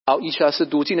好，以下是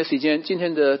读经的时间。今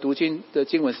天的读经的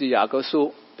经文是雅各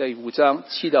书第5章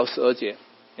7到12节。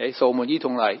所以我们一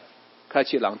同来开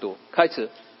启朗读。开始，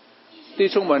弟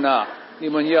兄们啊，你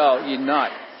们要忍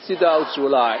耐，直到主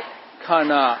来。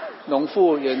看啊，农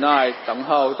夫忍耐等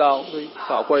候到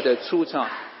宝贵的出产，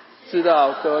直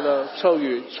到得了秋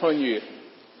雨春雨。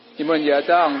你们也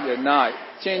当忍耐，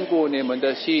坚固你们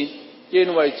的心，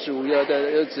因为主的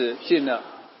日子近了。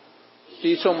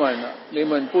弟兄们，你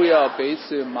们不要彼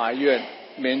此埋怨，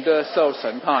免得受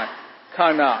审判。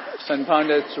看啊，审判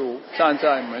的主站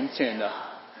在门前了。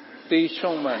弟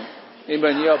兄们，你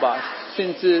们要把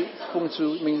先知奉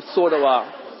主名说的话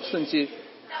顺记，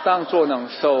当作能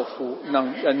受苦、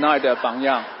能忍耐的榜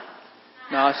样。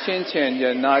那先前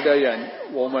忍耐的人，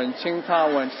我们称他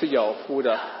们是有福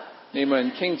的。你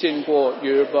们听见过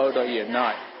约伯的忍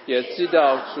耐，也知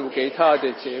道主给他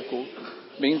的结果。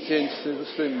明天是不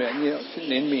是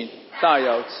怜悯，大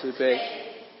有慈悲？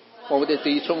我的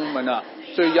弟兄们啊，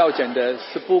最要紧的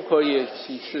是不可以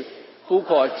起誓，不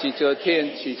可指着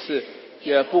天起誓，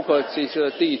也不可指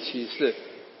着地起誓，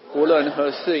无论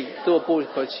何事都不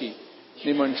可起。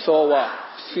你们说话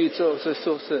是就是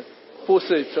说是，不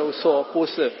是就说不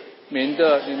是，免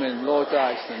得你们落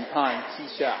在审判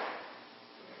之下。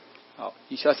好，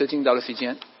以下是进导的时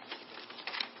间。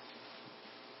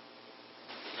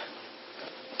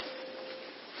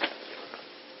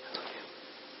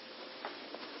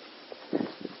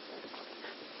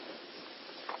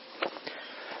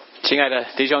亲爱的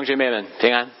弟兄姐妹们，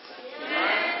平安！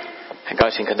很高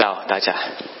兴看到大家。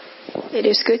It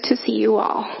is good to see you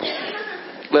all.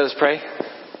 Let us pray.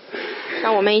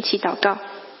 让我们一起祷告。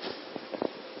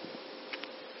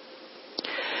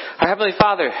Our Heavenly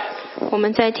Father, 我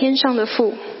们在天上的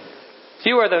父，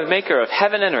 You are the maker of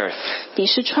heaven and earth. 你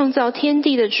是创造天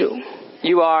地的主，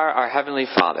 You are our Heavenly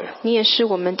Father. 你也是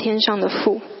我们天上的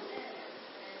父。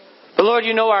But Lord,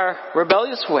 You know our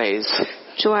rebellious ways.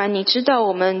 主啊，你知道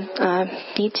我们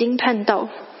离经叛道，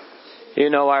 You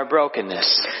know our brokenness.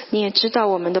 你也知道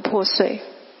我们的破碎。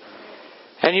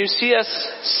And You see us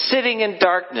sitting in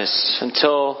darkness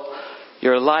until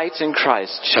Your light in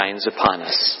Christ shines upon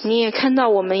us. 你也看到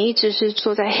我们一直是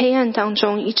坐在黑暗当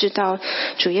中，一直到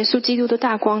主耶稣基督的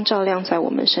大光照亮在我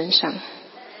们身上。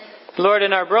Lord,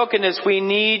 in our brokenness, we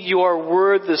need Your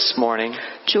word this morning.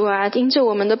 主啊，因着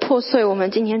我们的破碎，我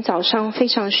们今天早上非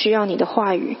常需要你的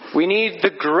话语。We need the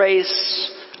grace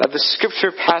of the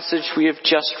scripture passage we have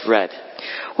just read.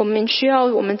 我们需要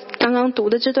我们刚刚读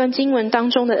的这段经文当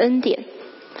中的恩典。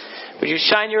Would You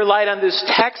shine Your light on this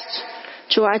text?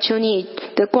 主啊，求你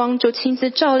的光就亲自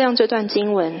照亮这段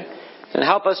经文， And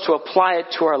help us to apply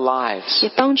it to our lives, 也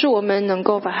帮助我们能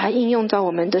够把它应用到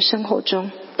我们的生活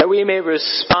中， that we may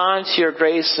respond to Your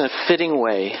grace in a fitting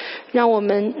way. 让我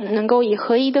们能够以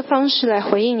合一的方式来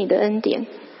回应你的恩典，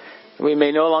 We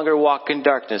may no longer walk in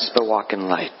darkness, but walk in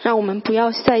light. 让我们不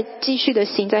要再继续的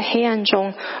行在黑暗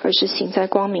中，而是行在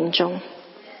光明中。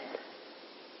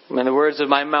 May the words of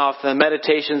my mouth and the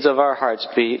meditations of our hearts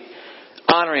be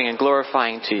honoring and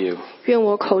glorifying to You. 愿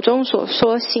我口中所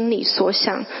说，心里所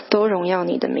想，都荣耀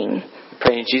你的名。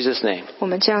 Pray in Jesus' name. 我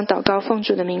们这样祷告，奉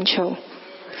主的名求。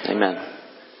 Amen.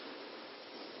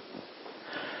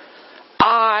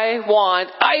 I want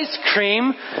ice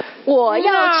cream. 我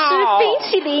要吃冰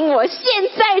淇淋，我现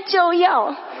在就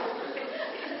要。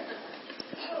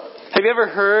 Have you ever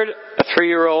heard a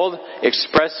 3-year-old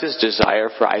express his desire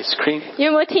for ice cream? 你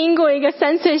有没有听过一个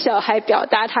3岁小孩表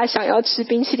达他想要吃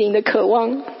冰淇淋的渴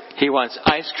望？ He wants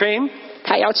ice cream.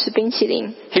 他要吃冰淇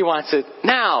淋， He wants it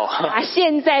now. 他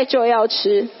现在就要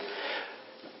吃。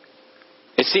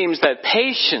 It seems that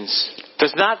patience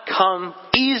does not come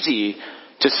easy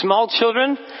to small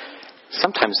children,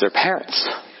 sometimes their parents.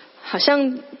 好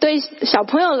像对小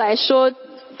朋友来说，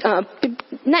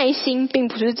耐心并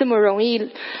不是这么容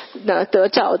易得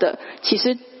着的。其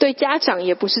实对家长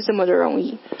也不是这么的容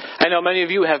易。 I know many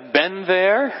of you have been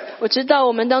there. 我知道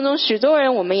我们当中许多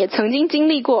人，我们也曾经经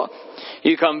历过。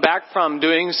 You come back from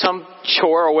doing some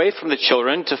chore away from the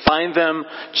children to find them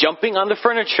jumping on the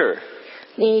furniture.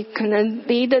 你可能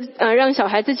让小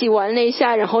孩自己玩了一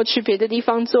下，然后去别的地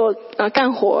方做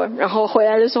干活，然后回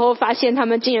来的时候发现他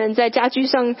们竟然在家具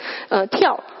上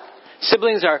跳。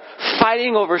 Siblings are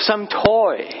fighting over some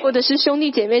toy. 或者是兄弟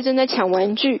姐妹正在抢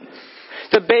玩具。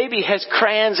 The baby has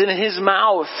crayons in his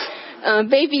mouth.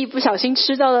 baby 不小心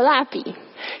吃到了蜡笔。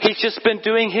 He's just been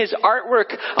doing his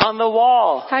artwork on the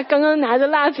wall. 他刚刚拿着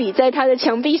蜡笔在他的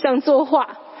墙壁上作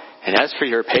画。 And as for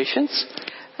your patience,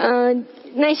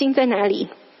 耐心在哪里？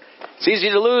 it's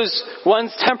easy to lose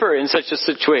one's temper in such a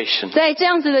situation. 在这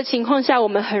样子的情况下，我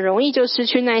们很容易就失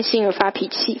去耐心而发脾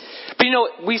气。 But you know,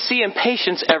 we see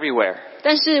impatience everywhere.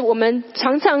 但是我们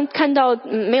常常看到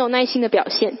没有耐心的表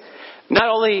现。Not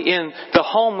only in the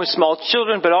home with small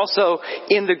children, but also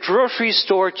in the grocery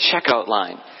store checkout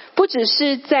line. 不只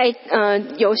是在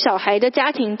有小孩的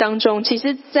家庭当中，其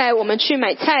实在我们去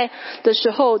买菜的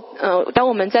时候，当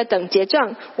我们在等结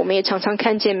账，我们也常常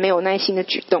看见没有耐心的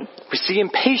举动。We see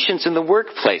impatience in the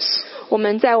workplace. 我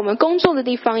们在我们工作的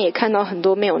地方也看到很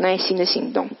多没有耐心的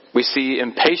行动。We see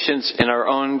impatience in our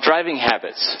own driving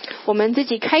habits. 我们自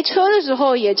己开车的时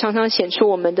候也常常显出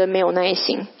我们的没有耐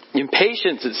心。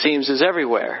Impatience, it seems, is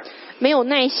everywhere. 没有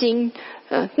耐心，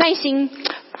耐心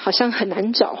好像很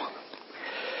难找。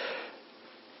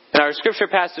In our scripture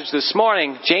passage this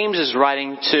morning, James is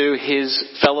writing to his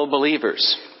fellow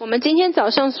believers. 我们今天早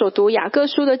上所读雅各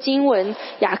书的经文，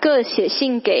雅各写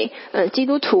信给基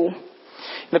督徒。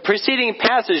In the preceding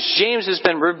passage, James has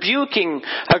been rebuking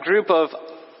a group of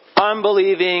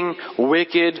unbelieving,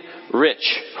 wicked,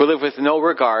 rich who live with no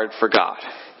regard for God.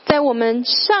 在我们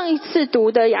上一次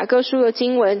读的雅各书的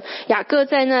经文，雅各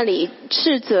在那里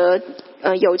斥责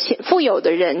富有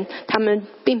的人，他们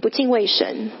并不敬畏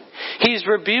神。He's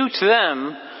rebuked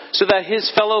them so that his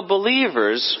fellow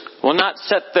believers will not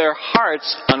set their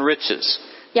hearts on riches.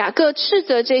 雅各斥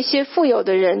责这些富有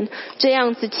的人，这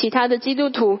样子其他的基督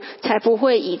徒才不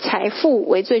会以财富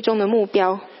为最终的目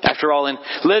标。After all, in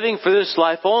living for this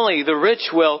life only, the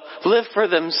rich will live for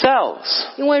themselves.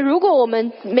 因为如果我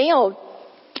们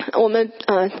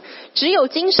只有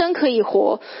今生可以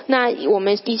活，那我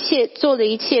们做的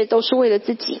一切都是为了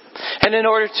自己。And in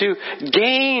order to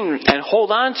gain and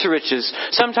hold on to riches,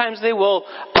 sometimes they will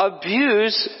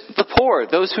abuse the poor,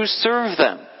 those who serve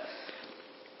them.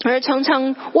 而常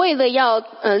常为了要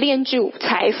链住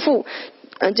财富，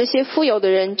这些富有的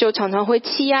人就常常会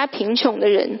欺压贫穷的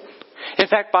人。In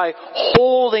fact, by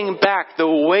holding back the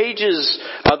wages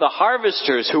of the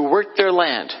harvesters who work their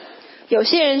land. 有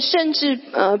些人甚至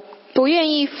不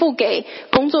愿意付给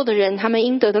工作的人他们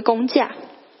应得的工价。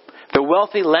The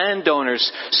wealthy landowners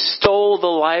stole the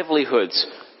livelihoods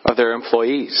of their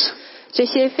employees. 这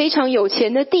些非常有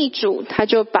钱的地主，他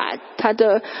就把他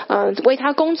的为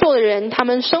他工作的人，他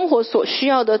们生活所需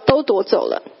要的都夺走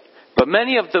了。But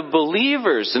many of the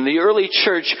believers in the early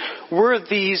church were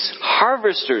these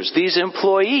harvesters, these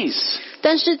employees.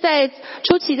 但是在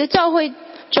初期的教会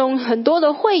中，很多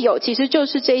的会友其实就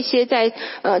是这些在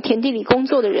田地里工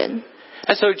作的人。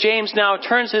And so James now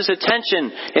turns his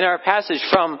attention in our passage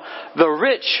from the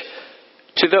rich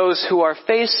to those who are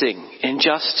facing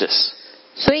injustice.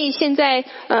 所以现在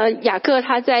雅各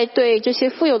他在对这些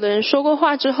富有的人说过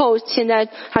话之后，现在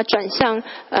他转向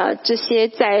这些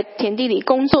在田地里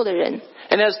工作的人。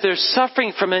And as they're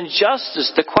suffering from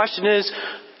injustice, the question is,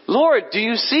 Lord, do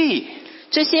you see?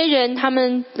 这些人他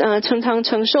们常常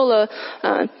承受了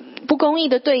不公义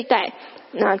的对待，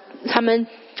那他们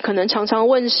可能常常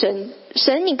问神，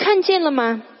神你看见了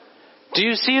吗？ Do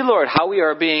you see, Lord, how we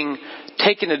are being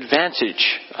taken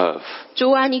advantage of?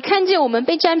 主啊，你看见我们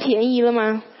被占便宜了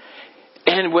吗？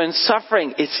 And when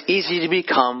suffering, it's easy to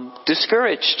become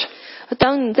discouraged.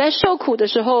 当你在受苦的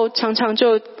时候，常常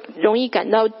就容易感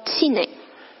到气馁。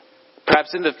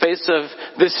Perhaps in the face of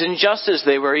this injustice,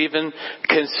 they were even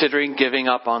considering giving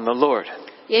up on the Lord.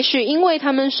 也许因为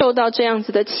他们受到这样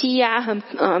子的欺压和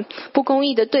不公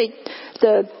义的对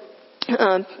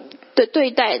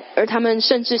待，而他们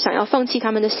甚至想要放弃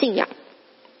他们的信仰。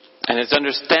And it's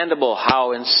understandable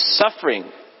how in suffering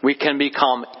we can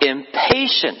become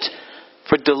impatient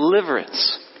for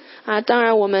deliverance. 当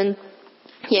然我们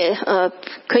也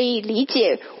可以理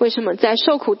解为什么在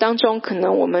受苦当中，可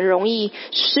能我们容易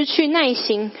失去耐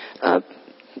心。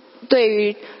对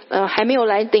于还没有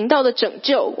来临到的拯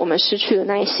救，我们失去了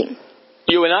耐心。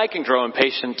You and I can grow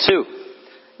impatient too.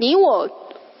 你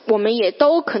我们也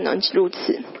都可能如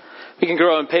此。We can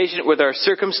grow impatient with our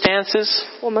circumstances.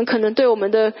 我们可能对我们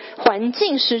的环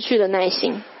境失去了耐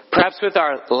心。Perhaps with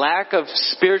our lack of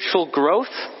spiritual growth,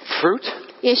 fruit.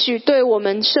 也许对我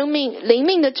们生命灵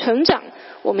命的成长，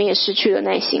我们也失去了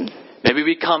耐心。Maybe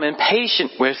we become impatient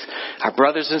with our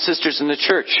brothers and sisters in the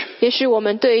church. 也许我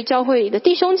们对于教会里的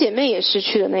弟兄姐妹也失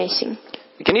去了耐心。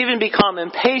We can even become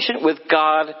impatient with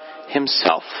God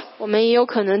Himself. 我们也有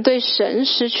可能对神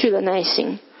失去了耐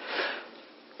心。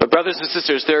But brothers and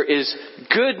sisters, there is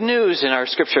good news in our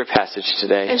scripture passage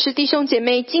但 today. 是弟兄姐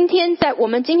妹，在我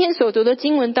们今天所读的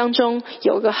经文当中，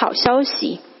有个好消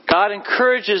息。God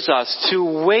encourages us to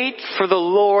wait for the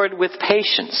Lord with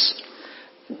patience.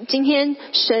 今天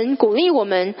神鼓励我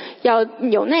们要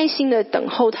有耐心的等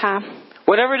候他。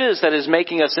Whatever it is that is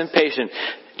making us impatient,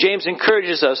 James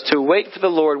encourages us to wait for the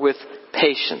Lord with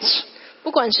patience.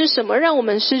 不管是什么让我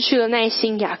们失去了耐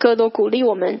心，雅各都鼓励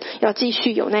我们要继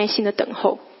续有耐心的等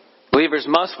候。Believers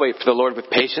must wait for the Lord with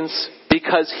patience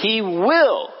because He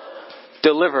will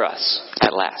deliver us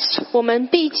at last. 我们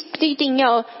必定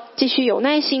要继续有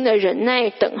耐心的忍耐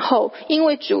等候，因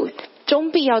为主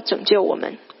终必要拯救我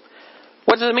们。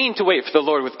What does it mean to wait for the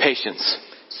Lord with patience?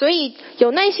 所以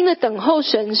有耐心的等候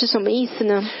神是什么意思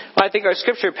呢？ I think our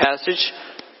scripture passage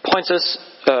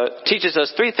teaches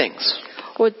us three things.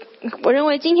 我认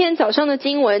为今天早上的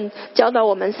经文教导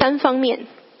我们3方面。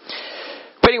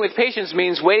Waiting with patience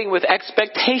means waiting with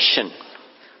expectation.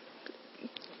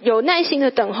 有耐心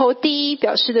的等候，第一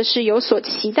表示的是有所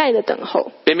期待的等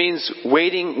候。 It means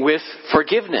waiting with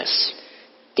forgiveness.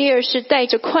 第二是带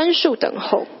着宽恕等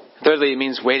候。 Thirdly, it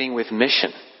means waiting with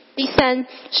mission. 第三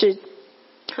是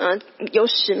有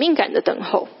使命感的等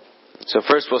候。 So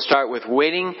first we'll start with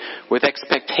waiting with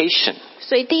expectation.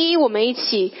 所以第一，我们一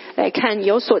起来看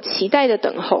有所期待的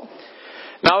等候。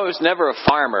 Now, I was never a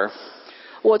farmer.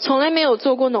 我从来没有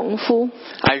做过农夫。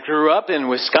 I grew up in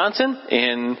Wisconsin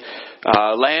in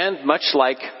land much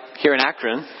like here in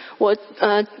Akron. 我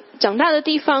长大的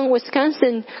地方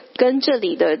Wisconsin 跟这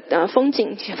里的风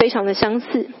景非常的相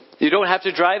似。 You don't have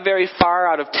to drive very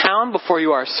far out of town before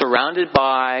you are surrounded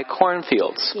by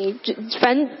cornfields. 你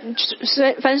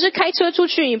凡是开车出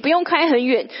去，你不用开很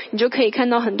远，你就可以看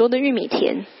到很多的玉米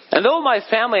田。 And though my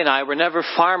family and I were never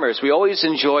farmers, we always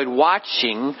enjoyed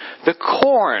watching the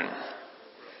corn.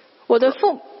 我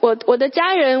的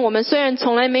家人，我们虽然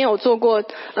从来没有做过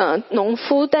农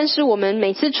夫，但是我们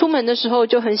每次出门的时候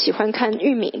就很喜欢看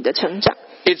玉米的成长。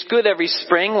 It's good every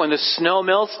spring when the snow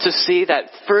melts to see that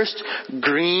first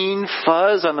green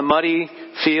fuzz on the muddy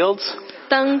fields.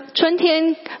 当春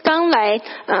天刚来，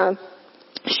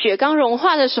雪刚融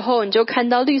化的时候，你就看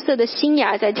到绿色的新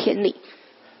芽在田里，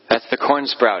 That's the corn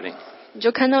sprouting. 你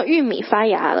就看到玉米发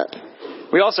芽了。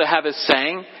 We also have a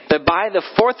saying that by the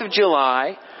 4th of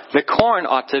July, the corn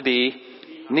ought to be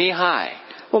knee high.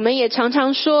 我们也常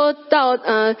常说到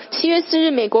7月4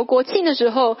日美国国庆的时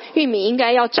候，玉米应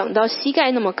该要长到膝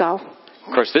盖那么高。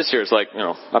 Of course, this year is like,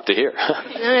 up to here.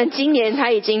 当然今年它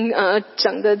已经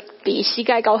长得比膝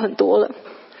盖高很多了。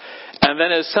 And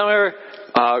then as summer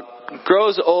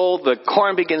grows old, the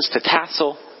corn begins to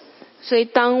tassel. 所以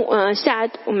当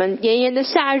我们炎炎的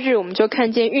夏日，我们就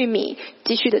看见玉米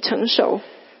继续的成熟。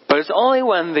 But it's only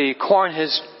when the corn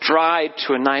has dried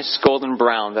to a nice golden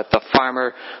brown that the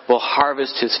farmer will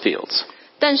harvest his fields.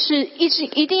 但是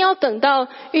一定要等到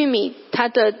玉米它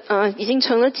的已经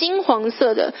成了金黄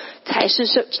色的，才是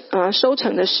收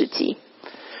成的时机。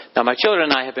 Now my children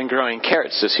and I have been growing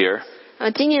carrots this year.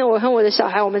 今年我和我的小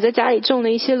孩，我们在家里种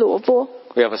了一些萝卜。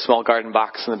 We have a small garden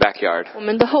box in the backyard. 我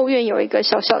们的后院有一个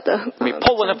小小的。 We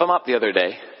pulled one of them up the other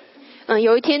day.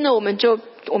 有一天呢，我们就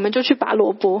去拔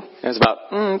萝卜。 It was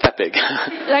about that big.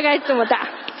 大概这么大。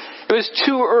 It was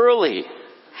too early.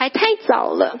 还太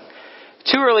早了。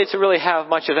 Too early to really have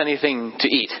much of anything to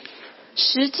eat.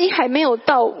 时机还没有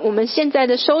到，我们现在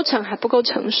的收成还不够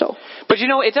成熟。 But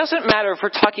it doesn't matter if we're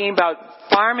talking about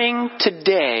farming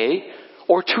today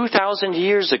or 2,000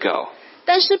 years ago.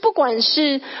 但是不管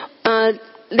是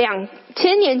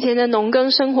2000年前的农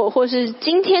耕生活，或是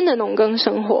今天的农耕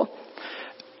生活，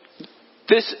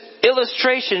 This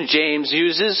illustration James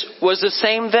uses was the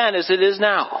same then as it is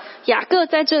now. 雅各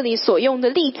在这里所用的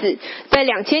例子，在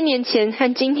2000年前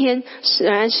和今天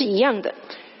仍然是一样的。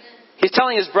 He's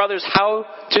telling his brothers how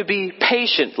to be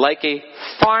patient like a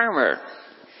farmer.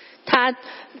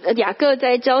 雅各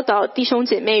在教导弟兄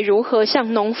姐妹如何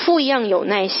像农夫一样有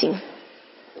耐心。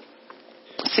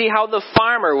 See how the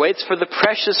farmer waits for the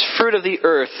precious fruit of the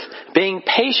earth, being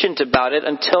patient about it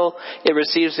until it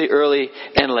receives the early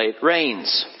and late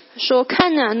rains. 说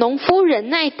看啊，农夫忍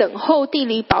耐等候地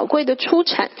里宝贵的出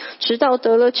产，直到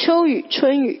得了秋雨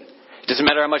春雨。 It doesn't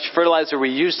matter how much fertilizer we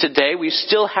use today, we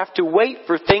still have to wait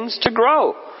for things to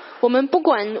grow. 我们不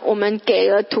管我们给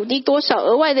了土地多少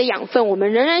额外的养分，我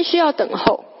们仍然需要等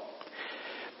候。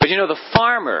 But the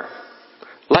farmer,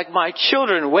 like my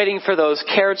children waiting for those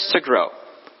carrots to grow,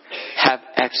 have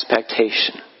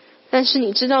expectation. 但是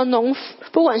你知道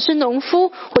不管是农夫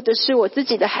或者是我自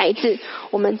己的孩子，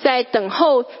我们在等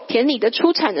候田里的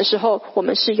出产的时候，我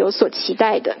们是有所期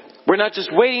待的。 We're not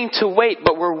just waiting to wait,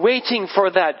 but we're waiting for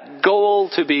that goal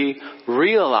to be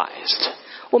realized.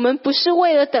 我们不是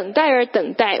为了等待而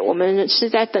等待，我们是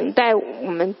在等待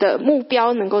我们的目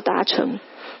标能够达成。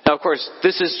 Now, of course,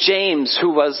 this is James,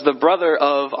 who was the brother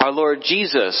of our Lord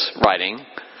Jesus, writing.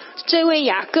 这位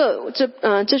雅各，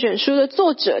这卷书的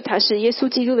作者，他是耶稣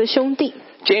基督的兄弟。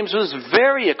 James was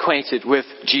very acquainted with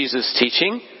Jesus'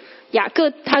 teaching. 雅各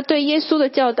他对耶稣的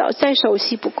教导再熟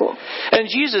悉不过。 And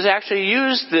Jesus actually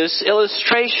used this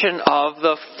illustration of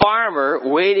the farmer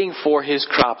waiting for his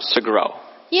crops to grow.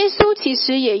 耶稣其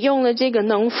实也用了这个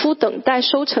农夫等待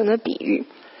收成的比喻。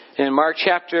In Mark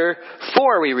chapter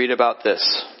 4 we read about this.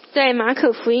 在马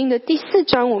可福音的第4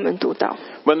章我们读到，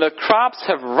 When the crops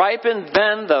have ripened,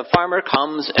 then the farmer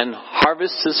comes and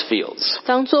harvests his fields.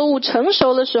 当作物成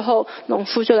熟的时候，农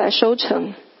夫就来收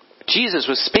成。Jesus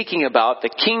was speaking about the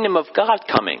kingdom of God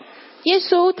coming. 耶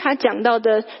稣他讲到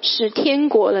的是天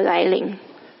国的来临。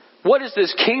What is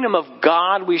this kingdom of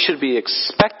God we should be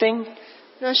expecting?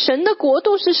 那神的国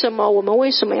度是什么？我们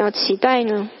为什么要期待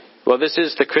呢？ Well, this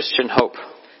is the Christian hope.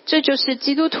 这就是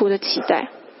基督徒的期待。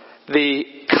The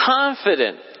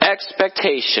confident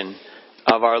expectation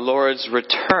of our Lord's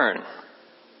return.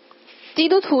 基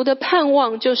督徒的盼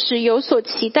望就是有所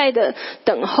期待的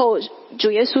等候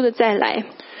主耶稣的再来。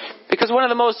Because one of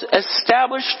the most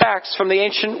established facts from the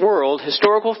ancient world,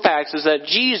 historical facts, is that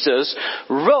Jesus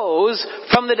rose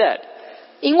from the dead.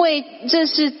 因为这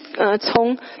是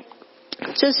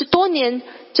多年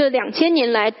这2000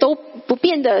年来都不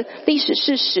变的历史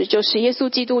事实，就是耶稣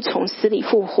基督从死里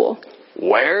复活。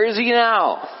Where is he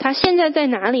now? 他现在在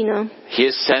哪里呢？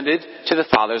 He ascended to the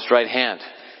Father's right hand.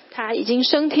 他已经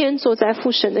升天，坐在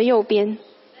父神的右边。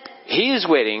 He is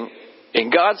waiting in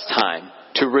God's time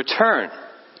to return.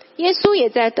 耶稣也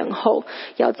在等候，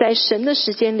要在神的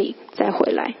时间里再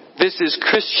回来。This is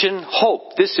Christian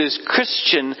hope. This is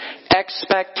Christian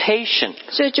expectation.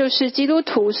 这就是基督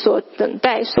徒所等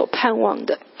待、所盼望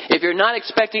的。 If you're not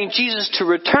expecting Jesus to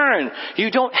return, you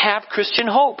don't have Christian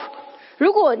hope.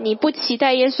 如果你不期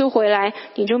待耶稣回来，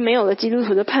你就没有了基督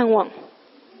徒的盼望。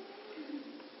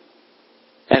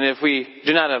 And if we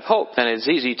do not have hope, then it's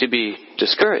easy to be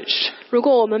discouraged. 如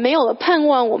果我们没有了盼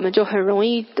望，我们就很容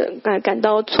易的感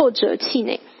到挫折、气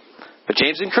馁。 But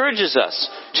James encourages us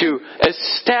to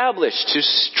establish, to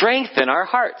strengthen our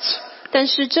hearts. 但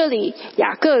是这里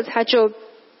雅各他就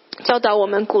教导我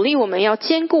们，鼓励我们要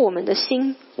坚固我们的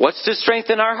心。 What's to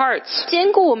strengthen our hearts?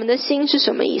 坚固我们的心是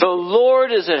什么意思？ The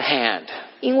Lord is at hand.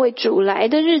 因为主来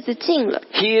的日子近了，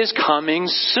 He is coming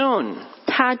soon.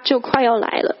 他就快要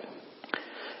来了。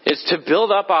 It's to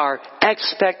build up our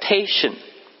expectation.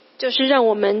 就是让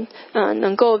我们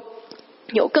能够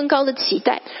有更高的期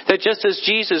待。 That just as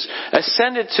Jesus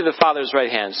ascended to the Father's right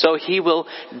hand, so he will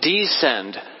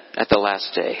descend at the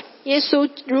last day. 耶稣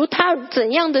如他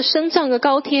怎样的升上个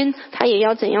高天，他也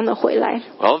要怎样的回来。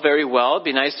 Well, very well. It'd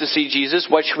be nice to see Jesus.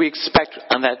 What should we expect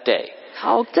on that day?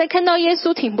 好，再看到耶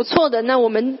稣挺不错的。那我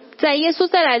们在耶稣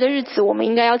再来的日子，我们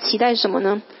应该要期待什么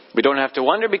呢？ We don't have to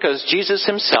wonder because Jesus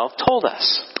himself told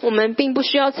us. 我们并不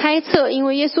需要猜测，因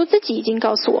为耶稣自己已经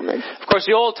告诉我们。 Of course,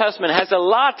 the Old Testament has a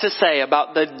lot to say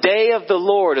about the day of the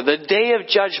Lord, or the day of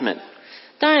judgment.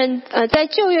 当然，在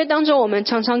旧约当中，我们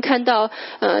常常看到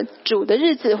主的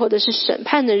日子或者是审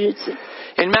判的日子。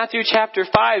 In Matthew chapter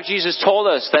 5, Jesus told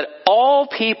us that all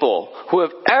people who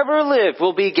have ever lived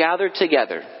will be gathered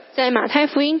together. 在马太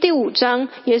福音第5章，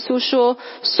耶稣说，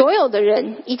所有的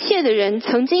人，一切的人，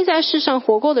曾经在世上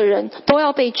活过的人，都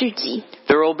要被聚集。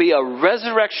 There will be a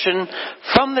resurrection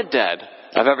from the dead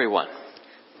of everyone.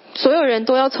 所有人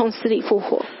都要从死里复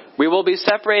活。 We will be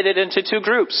separated into two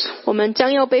groups, 我们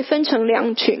将要被分成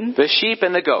2群， the sheep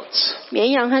and the goats.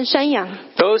 绵羊和山羊。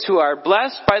 Those who are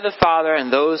blessed by the Father and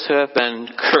those who have been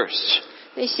cursed.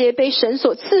 那些被神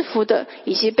所赐福的，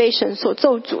以及被神所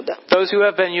咒诅的。 Those who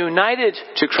have been united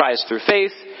to Christ through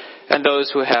faith and those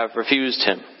who have refused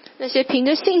him. 那些凭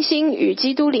着信心与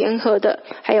基督联合的，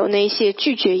还有那些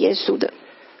拒绝耶稣的。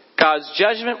 God's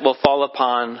judgment will fall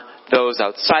upon those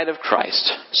outside of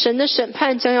Christ. 神的审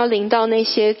判将要临到那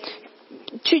些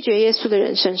拒绝耶稣的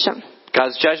人身上。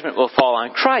 God's judgment will fall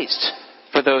on Christ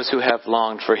for those who have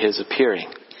longed for his appearing.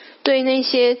 对那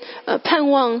些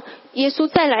盼望耶稣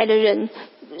再来的人，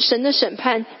神的审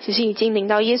判其实已经临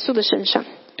到耶稣的身上。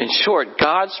 In short,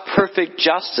 God's perfect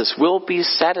justice will be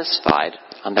satisfied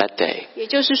on that day. 也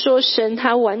就是说，神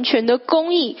他完全的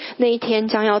公义那一天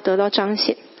将要得到彰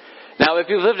显。 Now, if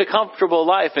you've lived a comfortable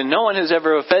life and no one has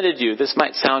ever offended you, this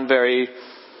might sound very,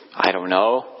 I don't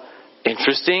know,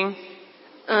 interesting.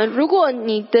 如果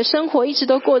你的生活一直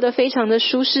都过得非常的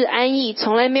舒适安逸，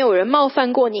从来没有人冒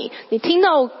犯过你，你听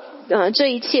到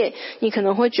这一切，你可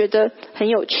能会觉得很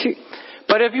有趣。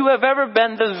 But if you have ever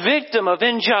been the victim of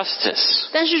injustice,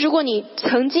 但是如果你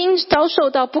曾经遭受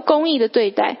到不公义的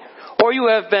对待， or you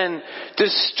have been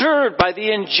disturbed by the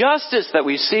injustice that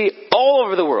we see all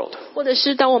over the world, 或者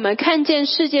是当我们看见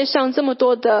世界上这么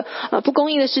多的不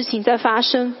公义的事情在发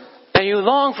生， and you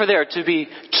long for there to be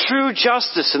true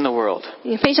justice in the world,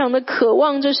 你非常的渴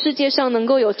望这世界上能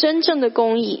够有真正的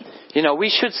公义。 you know, we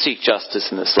should seek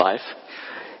justice in this life.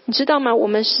 你知道吗？我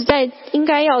们实在应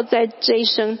该要在这一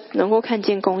生能够看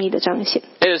见公义的彰显。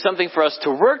It is something for us to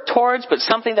work towards, but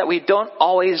something that we don't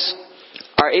always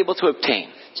are able to obtain.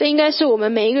 这应该是我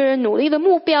们每一个人努力的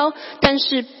目标，但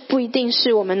是不一定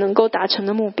是我们能够达成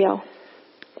的目标。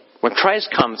When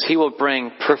Christ comes, he will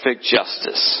bring perfect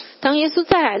justice. 当耶稣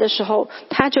再来的时候，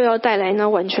他就要带来那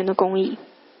完全的公义。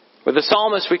With the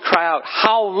psalmist, we cry out,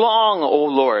 "How long, O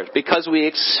Lord?" Because we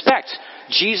expect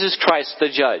Jesus Christ, the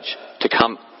judge, to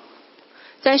come.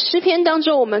 在诗篇当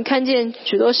中，我们看见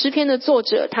许多诗篇的作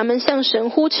者，他们向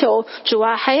神呼求：主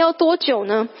啊，还要多久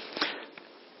呢？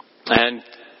 And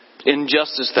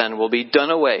injustice then will be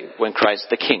done away when Christ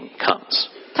the King comes.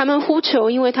 他们呼求，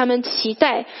因为他们期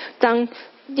待当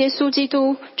耶稣基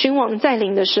督君王再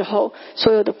临的时候，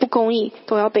所有的不公义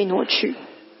都要被挪去。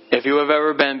 If you have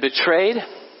ever been betrayed,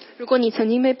 如果你曾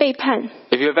经被背叛，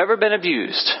 if you have ever been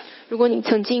abused, 如果你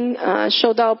曾经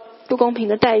受到不公平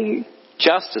的待遇，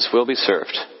 justice will be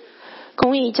served.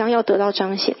 公义将要得到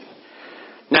彰显。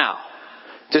 Now,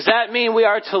 does that mean we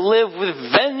are to live with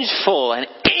vengeful and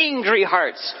angry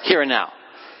hearts here and now?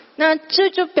 那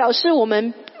这就表示我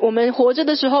们活着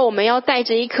的时候，我们要带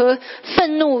着一颗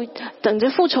愤怒、等着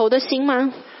复仇的心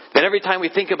吗？ That every time we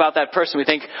think about that person, we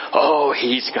think, "Oh,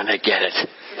 he's going to get it."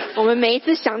 我们每一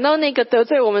次想到那个得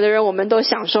罪我们的人，我们都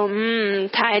想说，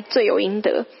他还罪有应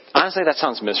得。 Honestly, that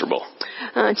sounds miserable.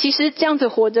 其实这样子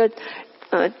活着，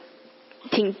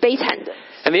挺悲惨的。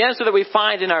 And the answer that we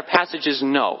find in our passage is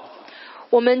no.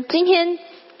 我们今天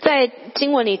在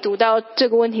经文里读到这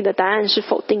个问题的答案是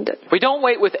否定的。 We don't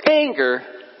wait with anger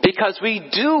because we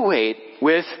do wait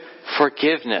with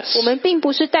forgiveness. 我们并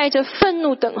不是带着愤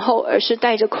怒等候，而是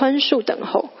带着宽恕等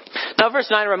候。 Now, verse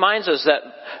 9 reminds us that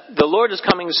the Lord is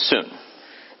coming soon.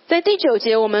 在第9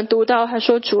节我们读到他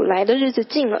说主来的日子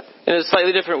近了。 In a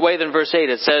slightly different way than verse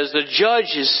 8, it says the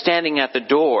judge is standing at the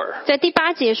door. 在第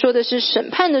8节说的是审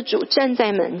判的主站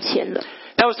在门前了。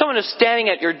 Now, if someone is standing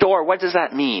at your door, what does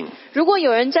that mean? 如果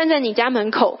有人站在你家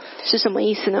门口，是什么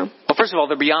意思呢？ Well, first of all,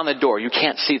 they're beyond the door. You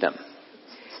can't see them.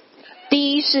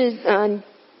 第一是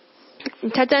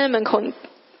他站在门口，你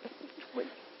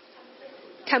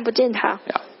看不见他。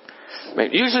 Yeah. I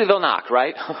mean, usually they'll knock,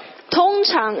 right? 通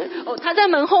常他在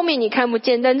门后面你看不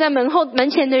见，但在门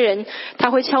前的人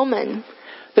他会敲门。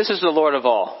 This is the Lord of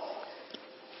all.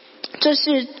 这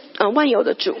是万有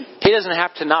的主， He doesn't have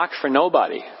to knock for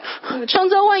nobody. 创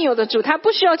造万有的主，他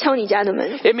不需要敲你家的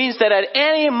门。 It means that at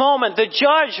any moment the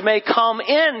judge may come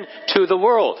into the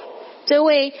world. 这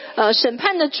位审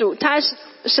判的主，他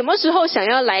什么时候想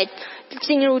要来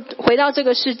回到这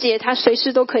个世界，他随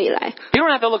时都可以来。 You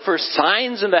don't have to look for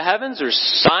signs in the heavens or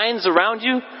signs around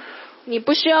you. 你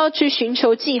不需要去寻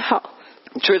求记号。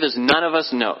 The truth is, none of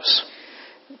us knows.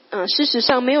 事实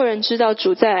上，没有人知道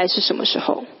主再来是什么时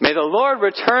候。 May the Lord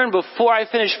return before I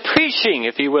finish preaching,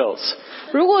 if He wills.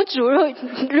 如果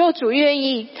主愿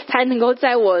意，他能够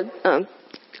在我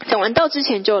讲完道之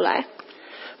前就来。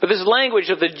 But this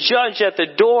language of the judge at the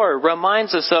door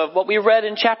reminds us of what we read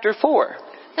in chapter 4.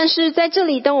 但是在这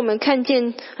里，当我们看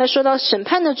见他说到审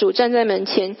判的主站在门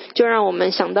前，就让我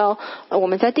们想到我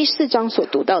们在第4章所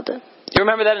读到的。 You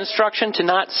remember that instruction to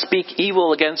not speak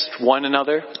evil against one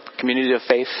another, community of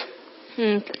faith?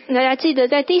 大家记得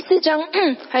在第4章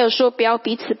还有说不要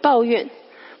彼此抱怨。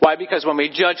 Why? Because when we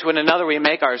judge one another, we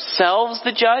make ourselves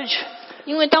the judge.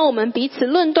 因为当我们彼此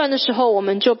论断的时候，我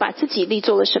们就把自己立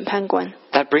作了审判官。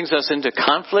 That brings us into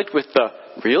conflict with the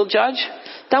real judge.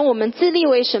 当我们自立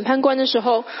为审判官的时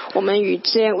候，我们与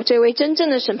这位真正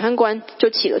的审判官就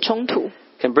起了冲突，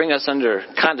 Can bring us under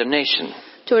condemnation.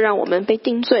 就让我们被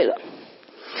定罪了。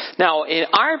 Now, in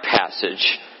our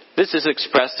passage, this is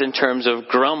expressed in terms of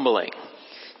grumbling.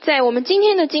 在我们今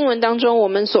天的经文当中，我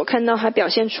们所看到它表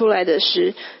现出来的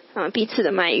是彼此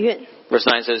的埋怨。 Verse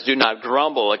 9 says, "Do not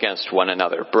grumble against one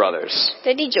another, brothers."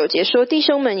 在第9节说：“弟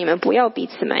兄们，你们不要彼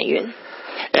此埋怨。”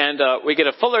 And we get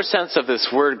a fuller sense of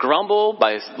this word grumble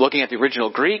by looking at the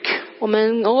original Greek. 我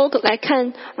们能够来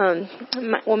看，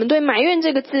我们对埋怨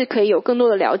这个字可以有更多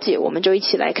的了解，我们就一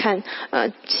起来看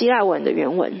希腊文的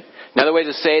原文。 Another way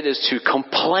to say it is to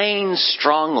complain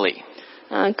strongly.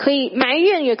 可以埋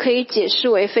怨，也可以解释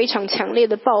为非常强烈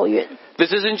的抱怨。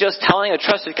 This isn't just telling a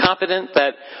trusted confidant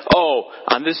that, oh,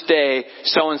 on this day,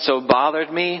 so-and-so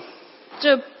bothered me.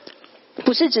 这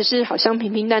不是只是好像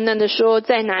平平淡淡的说，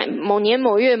在某年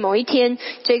某月某一天，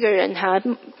这个人他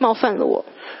冒犯了我。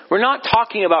 We're not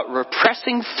talking about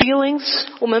repressing feelings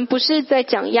我们不是在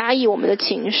讲压抑我们的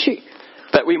情绪，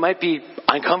 that we might be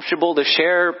uncomfortable to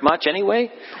share much anyway.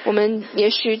 我们也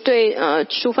许对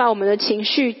抒发我们的情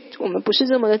绪，我们不是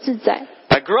这么的自在。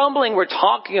 By grumbling, we're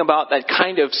talking about that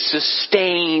kind of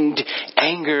sustained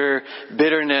anger,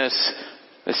 bitterness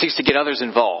that seeks to get others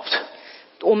involved.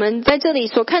 我们在这里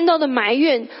所看到的埋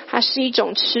怨，它是一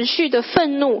种持续的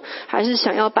愤怒，还是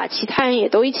想要把其他人也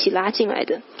都一起拉进来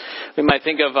的？ We might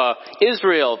think of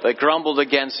Israel that grumbled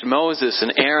against Moses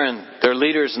and Aaron, their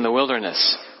leaders in the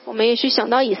wilderness. 我们也许想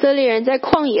到以色列人在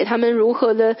旷野，他们如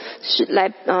何的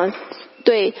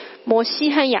对摩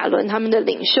西和亚伦他们的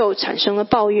领袖产生了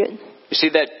抱怨。You see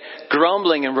that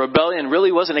grumbling and rebellion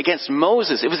really wasn't against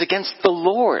Moses, it was against the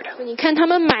Lord. 你看他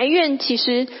们埋怨，其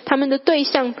实他们的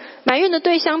埋怨的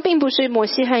对象并不是摩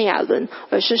西和亚伦，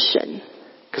而是神。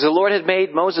Because the Lord had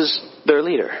made Moses their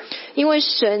leader. 因为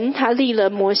神他立了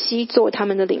摩西做他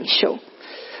们的领袖。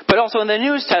But also in the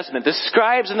New Testament, the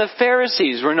scribes and the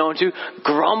Pharisees were known to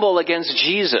grumble against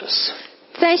Jesus.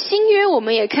 在新约，我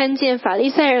们也看见法利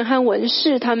赛人和文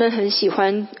士，他们很喜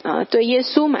欢对耶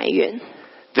稣埋怨。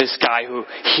This guy who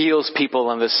heals people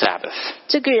on the Sabbath.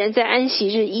 这个人在安息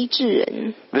日医治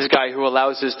人。This guy who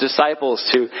allows his disciples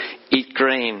to eat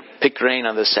grain, pick grain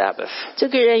on the Sabbath. 这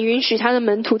个人允许他的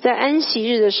门徒在安息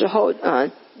日的时候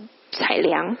采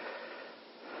粮。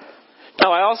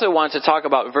Now I also want to talk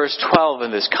about verse 12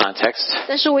 in this context.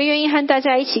 但是我愿意和大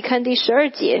家一起看第12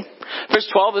节。Verse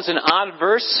 12 is an odd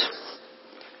verse.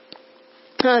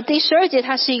 第12节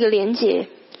它是一个连结。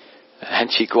很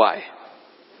奇怪。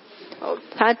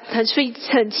它是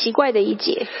很奇怪的一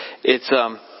节。It's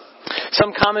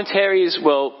some commentaries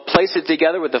will place it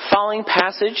together with the following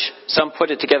passage. Some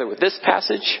put it together with this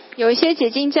passage. 有一些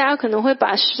解经家可能会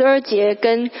把12节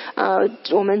跟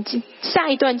我们下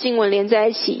一段经文连在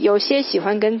一起，有些喜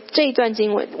欢跟这一段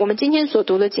经文我们今天所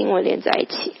读的经文连在一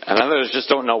起。And others just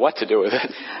don't know what to do with it.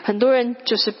 很多人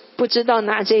就是不知道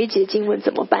拿这一节经文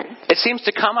怎么办。It seems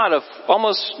to come out of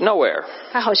almost nowhere.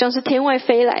 它好像是天外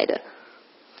飞来的。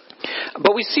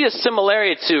But we see a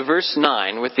similarity to verse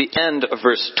 9 with the end of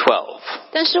verse 12.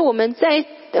 但是我们在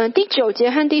第9节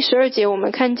和第12节我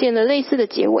们看见了类似的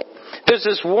结尾。There's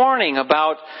this warning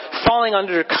about falling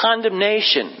under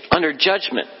condemnation, under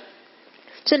judgment.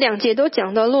 这两节都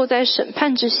讲到落在审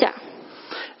判之下。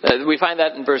We find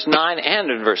that in verse 9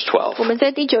 and in verse 12. 我们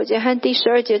在第9节和第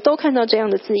12节都看到这样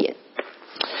的字眼。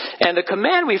And the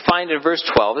command we find in verse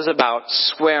 12 is about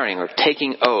swearing or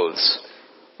taking oaths.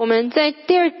 我们在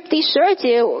第12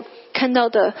节我看到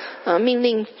的命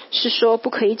令是说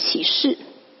不可以起誓。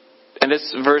And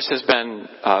this verse has been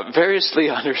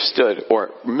variously understood or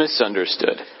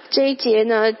misunderstood. 这一节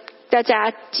呢，大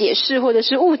家解释或者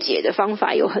是误解的方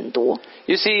法有很多。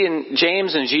You see, in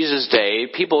James and Jesus' day,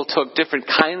 people took different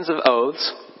kinds of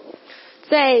oaths.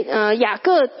 在雅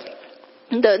各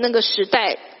的那个时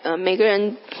代，每个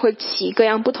人会起各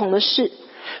样不同的誓。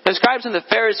The scribes and the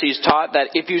Pharisees taught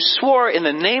that if you swore in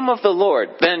the name of the Lord,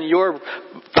 then your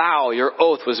vow, your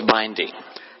oath was binding.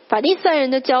 法利赛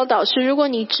人的教导是，如果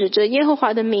你指着耶和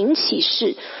华的名起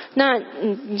誓，那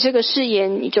你这个誓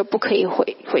言你就不可以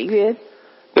毁约。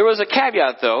There was a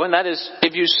caveat though, and that is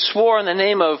if you swore in the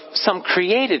name of some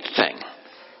created thing,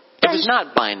 it was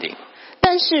not binding.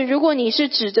 但是如果你是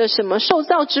指着什么受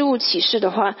造之物起誓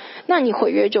的话，那你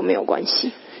毁约就没有关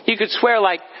系。You could swear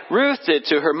like Ruth did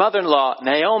to her mother-in-law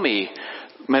Naomi,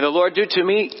 may the Lord do to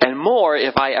me and more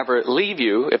if I ever leave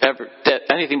you, if ever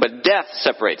anything but death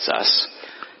separates us.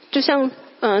 就像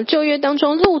旧约当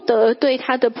中路德对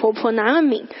他的婆婆拿俄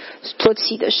米所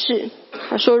起的誓，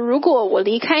他说如果我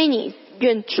离开你，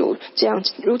愿主这样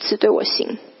如此对我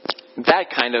行。 That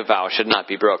kind of vow should not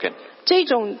be broken.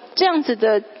 这样子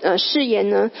的誓言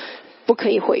呢，不可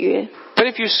以毁约。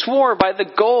 But if you swore by the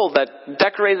gold that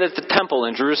decorated the temple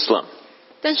in Jerusalem,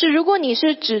 但是如果你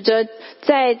是指着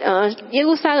在耶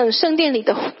路撒冷圣殿里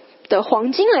的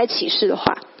黄金来起誓的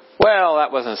话， well,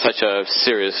 that wasn't such a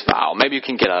serious vow. Maybe you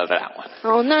can get out of that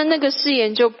one. 那个誓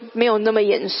言就没有那么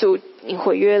严肃，你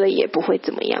毁约了也不会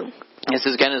怎么样。 This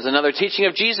again is another teaching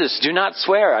of Jesus. Do not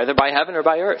swear either by heaven or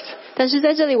by earth. 但是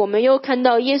在这里我们又看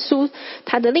到耶稣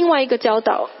他的另外一个教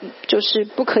导，就是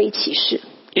不可以起誓。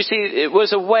You see, it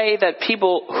was a way that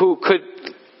people who could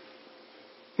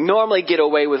normally get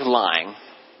away with lying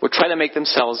would try to make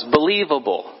themselves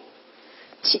believable.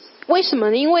 为什么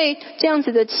呢？因为这样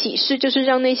子的启示就是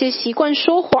让那些习惯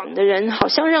说谎的人，好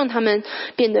像让他们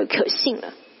变得可信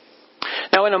了。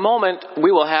Now in a moment,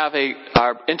 we will have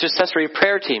our intercessory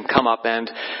prayer team come up and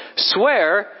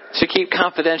swear to keep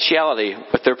confidentiality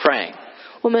with their praying.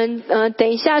 我们等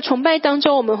一下崇拜当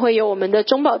中，我们会有我们的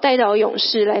中保代祷勇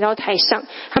士来到台上，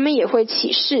他们也会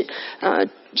起誓，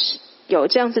有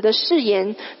这样子的誓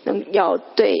言，要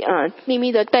对秘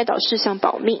密的代祷事项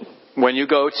保密。When you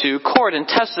go to court and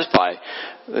testify,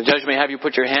 the judge may have you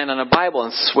put your hand on a Bible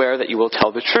and swear that you will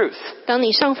tell the truth. 当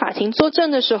你上法庭作证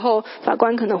的时候，法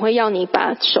官可能会要你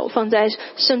把手放在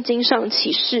圣经上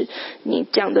起誓，你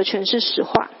讲的全是实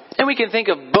话。And we can think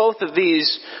of both of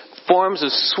these forms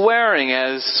of swearing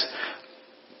as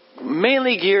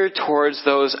mainly geared towards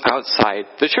those outside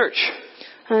the church.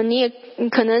 你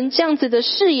可能这样子的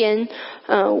誓言，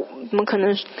我们可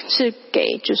能是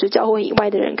给就是教会以外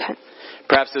的人看。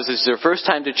Perhaps this is your first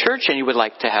time to church and you would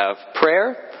like to have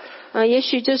prayer. 也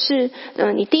许就是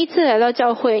你第一次来到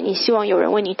教会，你希望有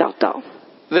人为你祷告。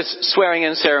This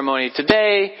swearing-in ceremony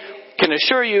today can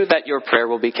assure you that your prayer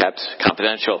will be kept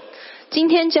confidential. 今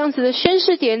天这样子的宣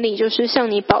誓典礼，就是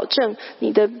向你保证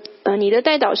你的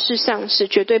代祷事项是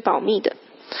绝对保密的。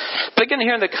But again,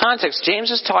 here in the context, James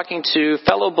is talking to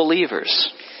fellow believers.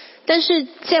 但是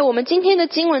在我们今天的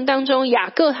经文当中，雅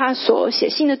各他所写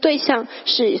信的对象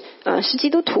是基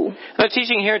督徒。The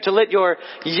teaching here to let your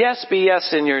yes be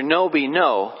yes and your no be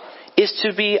no is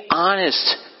to be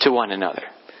honest to one another.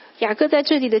 雅各在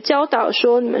这里的教导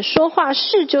说，你们说话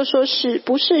是就说是，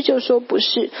不是就说不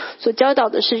是。所教导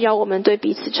的是要我们对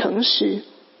彼此诚实。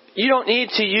You don't need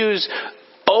to use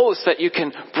oaths that you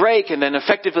can break and then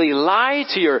effectively lie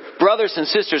to your brothers and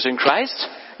sisters in Christ.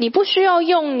 你不需要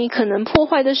用你可能破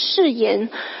坏的誓言，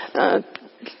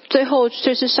最后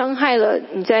就是伤害了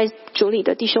你在主里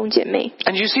的弟兄姐妹。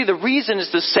And you see the reason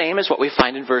is the same as what we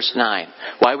find in verse 9,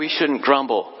 why we shouldn't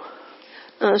grumble.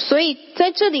 所以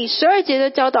在这里12节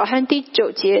的教导和第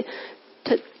9节，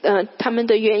他们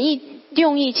的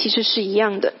用意其实是一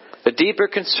样的。The deeper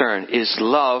concern is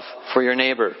love for your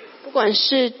neighbor. 不管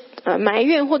是埋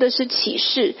怨或者是启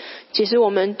示，其实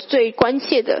我们最关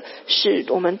切的是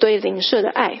我们对邻舍的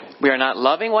爱。We are not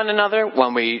loving one another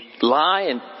when we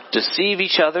lie and deceive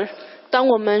each other. 当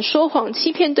我们说谎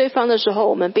欺骗对方的时候，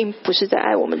我们并不是在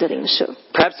爱我们的邻舍。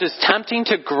Perhaps it's tempting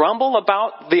to grumble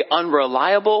about the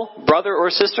unreliable brother or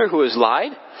sister who has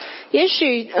lied. 也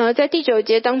许在第9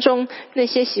节当中，那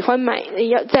些喜欢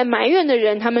在埋怨的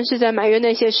人，他们是在埋怨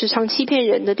那些时常欺骗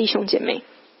人的弟兄姐妹。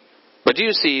But do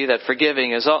you see that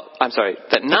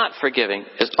that not forgiving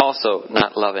is also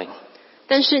not loving?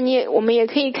 但是我们也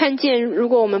可以看见，如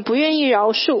果我们不愿意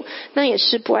饶恕，那也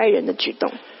是不爱人的举动。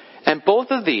And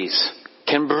both of these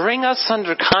can bring us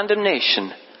under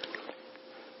condemnation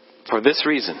for this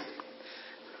reason.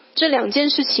 这两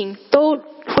件事情都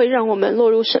会让我们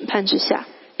落入审判之下。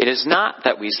It is not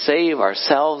that we save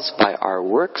ourselves by our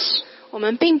works. 我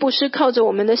们并不是靠着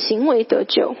我们的行为得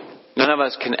救。None of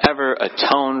us can ever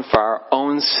atone for our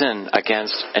own sin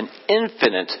against an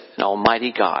infinite and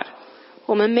almighty God.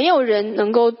 我们没有人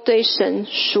能够对神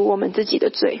赎我们自己的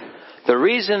罪。The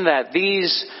reason that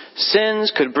these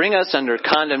sins could bring us under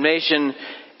condemnation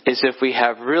is if we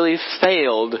have really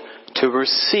failed to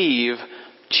receive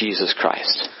Jesus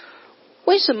Christ.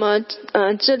 为什么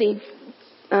这里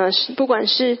不管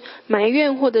是埋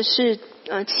怨或者是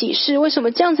启示，为什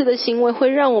么这样子的行为会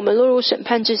让我们落入审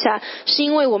判之下？是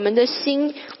因为我们的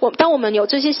心，当我们有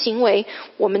这些行为，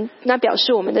那表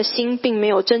示我们的心并没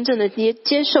有真正的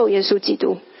接受耶稣基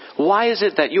督。Why is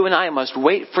it that you and I must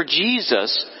wait for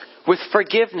Jesus with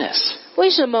forgiveness? 为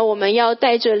什么我们要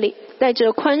带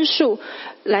着宽恕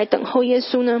来等候耶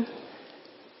稣呢？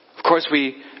 Of course,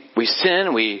 we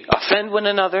sin, we offend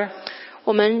one another.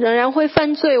 我们仍然会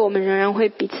犯罪，我们仍然会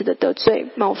彼此的得罪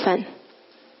冒犯。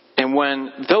And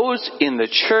when those in the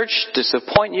church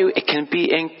disappoint you, it can be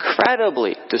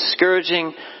incredibly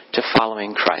discouraging to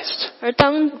following Christ. 而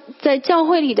当在教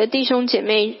会里的弟兄姐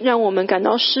妹让我们感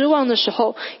到失望的时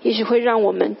候，也许会让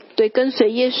我们对跟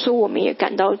随耶稣，我们也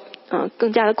感到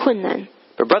更加的困难。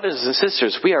But brothers and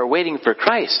sisters, we are waiting for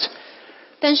Christ.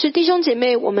 但是弟兄姐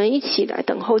妹，我们一起来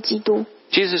等候基督。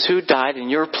Jesus who died in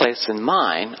your place and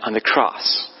mine on the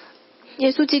cross.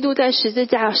 耶稣基督在十字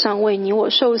架上为你我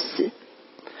受死。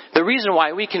The reason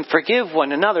why we can forgive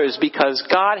one another is because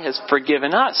God has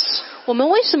forgiven us. 我们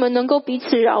为什么能够彼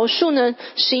此饶恕呢？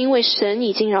是因为神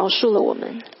已经饶恕了我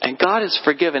们。And God has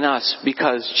forgiven us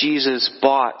because Jesus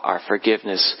bought our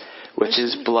forgiveness with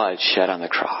His blood shed on the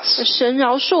cross. 神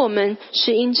饶恕我们，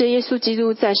是因着耶稣基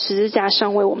督在十字架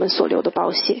上为我们所流的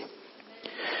宝血。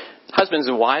Husbands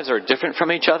and wives are different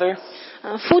from each other.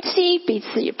 夫妻彼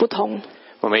此也不同。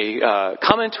When we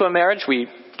come into a marriage, we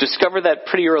discover that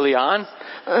pretty early on.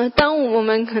 当我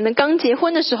们可能刚结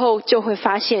婚的时候，就会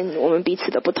发现我们彼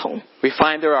此的不同。We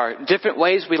find there are different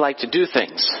ways we like to do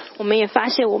things. 我们也发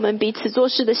现我们彼此做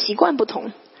事的习惯不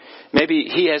同。Maybe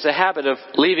he has a habit of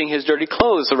leaving his dirty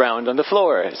clothes around on the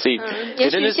floor, as he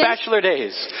did in his bachelor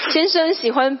days. 先生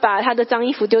喜欢把他的脏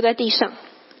衣服丢在地上。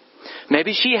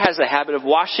Maybe she has a habit of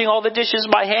washing all the dishes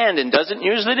by hand and doesn't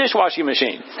use the dishwashing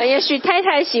machine. 也许太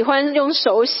太喜欢用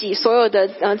手洗所有的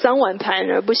脏碗盘，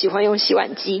而不喜欢用洗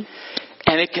碗机。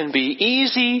And it can be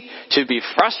easy to be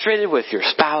frustrated with your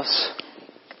spouse.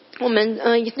 我们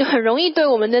很容易对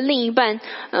我们的另一半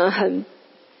很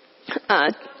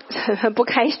不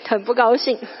高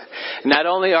兴。Not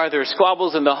only are there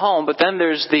squabbles in the home, but then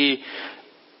there's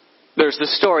the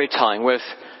storytelling with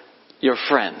your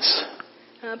friends.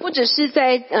 不只是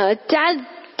在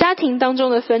家庭当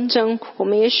中的纷争，我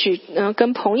们也许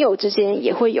跟朋友之间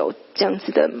也会有这样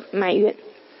子的埋怨。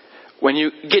When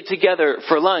you get together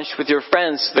for lunch with your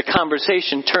friends, the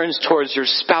conversation turns towards your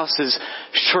spouse's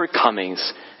shortcomings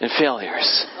and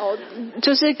failures.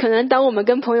 就是可能当我们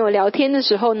跟朋友聊天的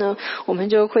时候呢，我们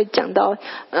就会讲到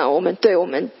我们对我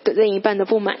们的另一半的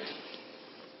不满。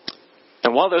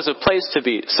And while there's a place to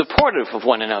be supportive of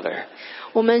one another,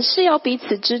 我们是要彼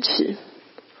此支持。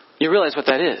You realize what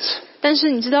that is. 但是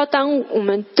你知道，当我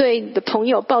们对你的朋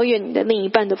友抱怨你的另一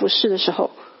半的不是的时候，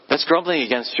 That's grumbling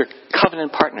against your covenant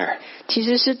partner. 其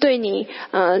实是对你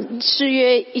誓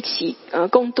约一起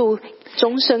共度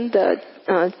终生的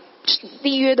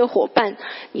立约的伙伴，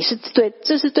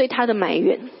这是对他的埋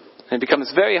怨。And it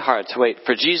becomes very hard to wait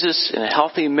for Jesus in a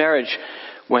healthy marriage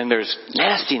when there's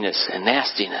nastiness and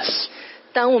nastiness.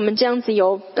 当我们这样子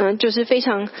有就是非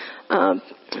常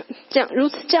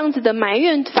这样子的埋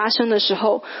怨发生的时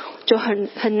候，就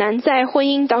很难在婚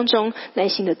姻当中耐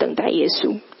心的等待耶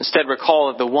稣。Instead,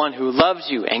 recall that the one who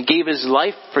loves you and gave his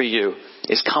life for you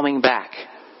is coming back.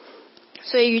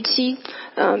 所以，与其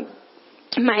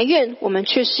埋怨，我们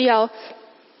却是要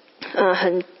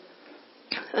很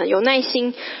有耐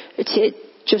心，而且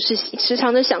就是时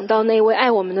常的想到那位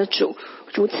爱我们的主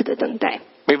如此的等待。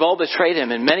We've all betrayed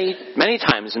him in many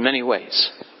times in many ways.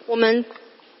 我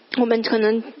们可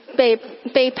能被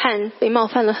背叛、被冒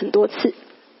犯了很多次。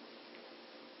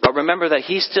But remember that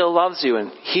he still loves you and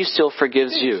he still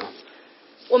forgives you.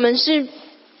 我们是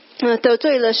得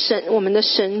罪了神，我们的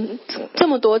神这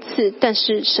么多次，但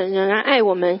是神仍然爱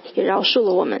我们，也饶恕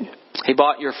了我们。He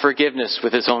bought your forgiveness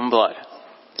with his own blood.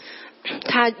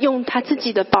 他用他自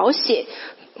己的宝血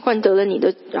换得了你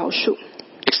的饶恕。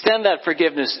Extend that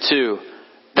forgiveness to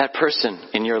that person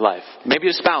in your life. Maybe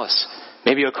a spouse,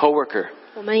 maybe a coworker.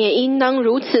 我们也应当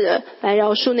如此的来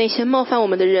饶恕那些冒犯我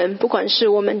们的人，不管是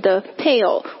我们的配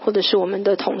偶，或者是我们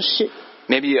的同事。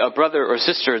Maybe a brother or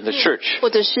sister in the church. 或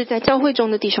者是在教会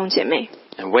中的弟兄姐妹。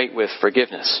And wait with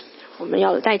forgiveness. 我们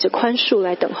要带着宽恕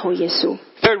来等候耶稣。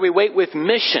Third, we wait with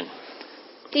mission.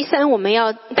 第三，我们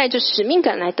要带着使命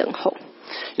感来等候。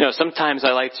You know, sometimes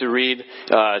I like to read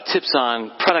tips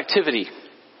on productivity.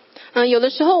 有的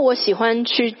时候我喜欢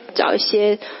去找一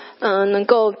些能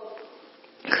够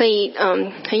可以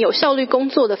很有效率工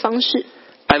作的方式。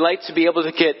I like to be able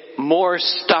to get more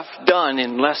stuff done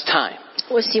in less time.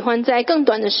 我喜欢在更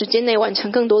短的时间内完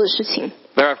成更多的事情。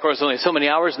There are, of course, only so many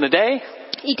hours in the day.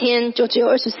 一天就只有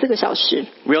24个小时。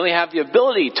We only have the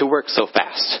ability to work so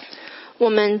fast. 我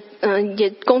们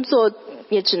工作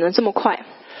也只能这么快。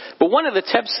But one of the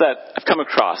tips that I've come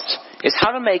across is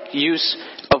how to make use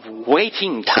of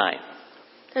waiting time.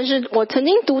 但是我曾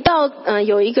经读到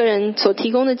有一个人所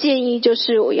提供的建议，就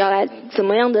是我要来怎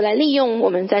么样的来利用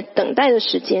我们在等待的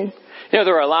时间。You know,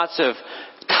 there are lots of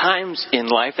times in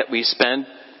life that we spend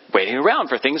waiting around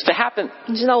for things to happen.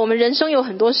 你知道，我们人生有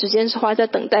很多时间是花在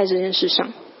等待这件事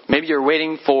上。Maybe you're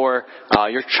waiting for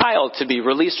your child to be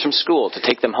released from school to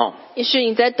take them home. 也许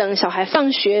你在等小孩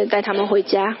放学，带他们回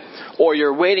家。Or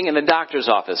you're waiting in the doctor's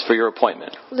office for your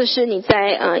appointment. 或者是你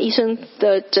在医生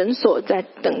的诊所在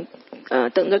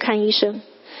等着看医生。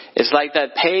It's like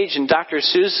that page in Dr.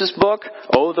 Seuss's book,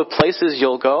 Oh, the Places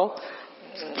You'll Go.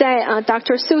 在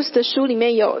Dr. Seuss 的书里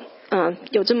面有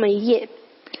这么一页。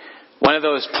One of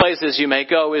those places you may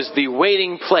go is the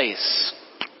waiting place.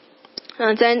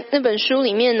 在那本书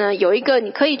里面呢，有一个你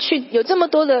可以去，有这么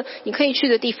多的你可以去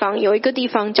的地方，有一个地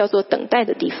方叫做等待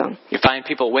的地方。You find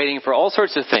people waiting for all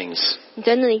sorts of things. 你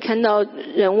在那里看到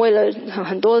人为了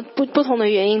很多不同的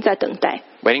原因在等待。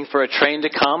Waiting for a train to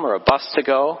come or a bus to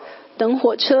go. 等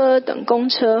火车，等公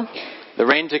车。The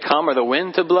rain to come or the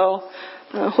wind to blow.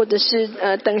 或者是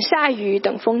等下雨，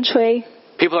等风吹。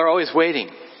People are always waiting.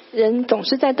 人总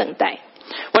是在等待。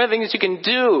One of the things you can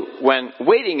do when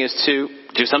waiting is to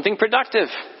do something productive.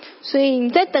 所以你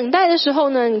在等待的时候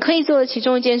呢，你可以做的其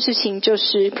中一件事情就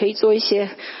是可以做一些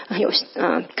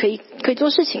可以做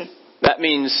事情。That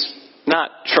means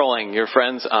not trolling your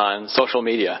friends on social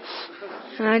media.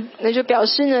 那就表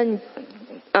示呢，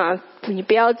你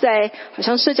不要在好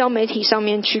像社交媒体上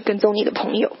面去跟踪你的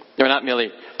朋友。You're not merely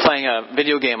playing a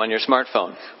video game on your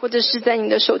smartphone. 或者是在你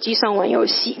的手机上玩游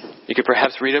戏。You could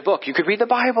perhaps read a book. You could read the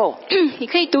Bible. 你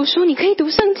可以读书，你可以读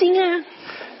圣经啊。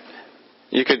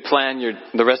You could plan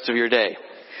the rest of your day.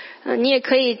 你也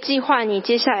可以计划你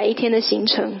接下来一天的行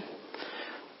程。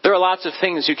There are lots of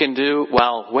things you can do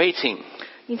while waiting.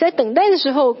 你在等待的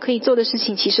时候可以做的事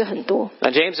情其实很多。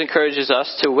 Now, James encourages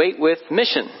us to wait with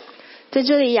mission. 在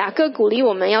这里雅各鼓励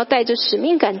我们要带着使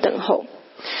命感等候。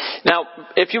 Now,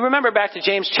 if you remember back to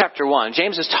James chapter 1,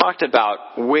 James has talked about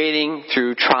waiting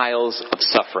through trials of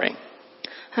suffering.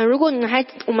 如果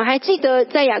我们还记得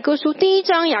在雅各书第1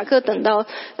章，雅各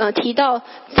提到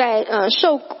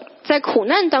在苦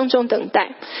难当中等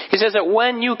待。 He says that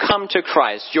when you come to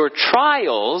Christ, your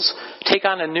trials take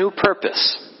on a new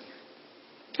purpose.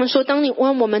 他说当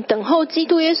我们等候基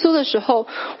督耶稣的时候，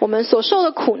我们所受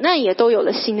的苦难也都有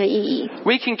了新的意义。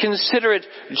 We can consider it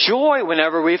joy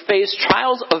whenever we face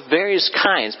trials of various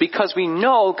kinds because we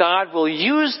know God will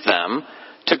use them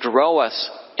to grow us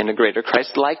in a greater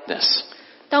Christ-likeness.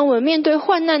 当我们面对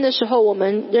患难的时候，我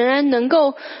们仍然能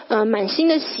够满心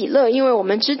的喜乐，因为我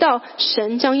们知道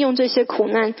神将用这些苦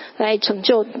难来成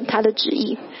就他的旨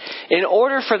意。 In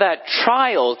order for that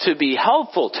trial to be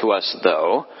helpful to us,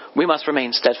 though, we must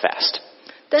remain steadfast.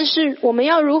 但是我们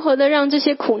要如何的让这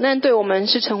些苦难对我们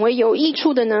是成为有益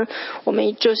处的呢？我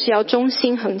们就是要忠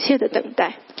心恒切的等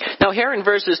待。 Now here in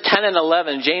verses 10 and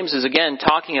 11, James is again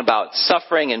talking about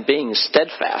suffering and being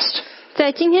steadfast.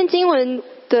 在今天经文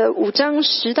的5章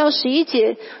10到11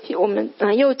节，我们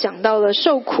又讲到了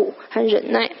受苦和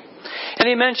忍耐。 And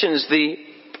he mentions the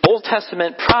Old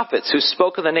Testament prophets who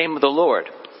spoke in the name of the Lord.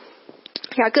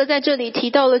 雅各在这里提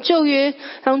到了旧约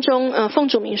当中奉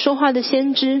主名说话的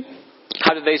先知，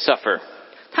 How did they suffer?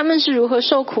 他们是如何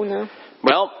受苦呢？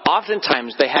 Well,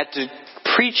 oftentimes they had to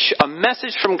preach a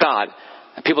message from God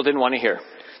that people didn't want to hear.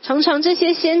 常常这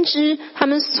些先知他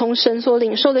们从神所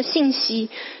领受的信息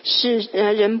是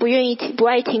人不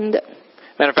爱听的。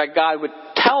 Matter of fact, God would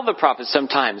tell the prophets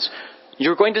sometimes,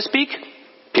 you're going to speak,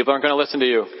 people aren't going to listen to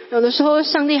you. 有的时候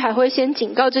上帝还会先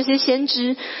警告这些先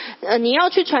知，你要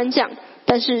去传讲，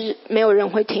但是没有人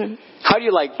会听。 How do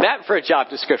you like that for a job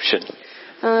description?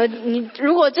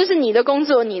 如果这是你的工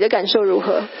作，你的感受如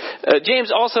何？ James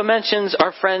also mentions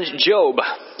our friend Job.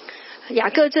 雅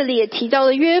各这里也提到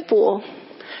了约伯。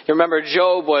 You remember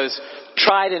Job was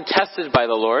tried and tested by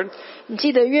the Lord. 你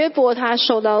记得约伯他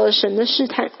受到了神的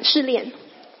试炼。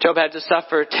 Job had to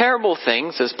suffer terrible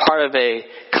things as part of a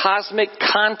cosmic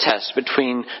contest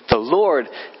between the Lord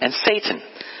and Satan.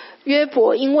 约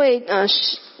伯因为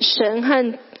神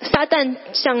和撒旦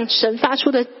向神发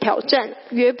出的挑战，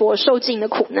约伯受尽了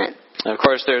苦难。 And of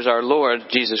course, there's our Lord,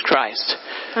 Jesus Christ,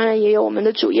 当然也有我们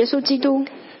的主耶稣基督，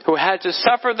 who had to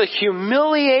suffer the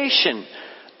humiliation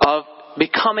of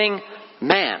becoming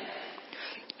man.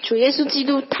 主耶稣基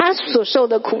督他所受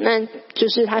的苦难，就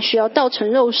是他需要道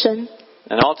成肉身，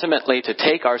 And ultimately to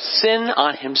take our sin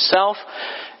on himself,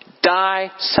 die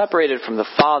separated from the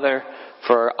Father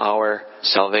for our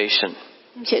salvation.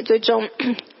 并且最终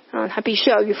他必须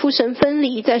要与父神分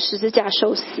离，在十字架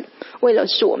受死，为了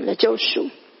是我们的救赎。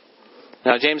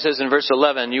 Now James says in verse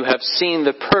 11, you have seen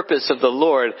the purpose of the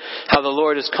Lord, how the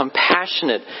Lord is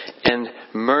compassionate and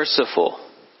merciful.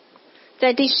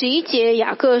 在第11节，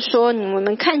雅各说：“你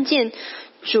们看见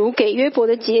主给约伯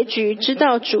的结局，知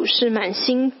道主是满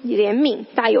心怜悯、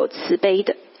大有慈悲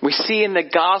的。” We see in the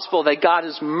gospel that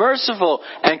God is merciful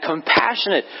and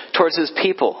compassionate towards his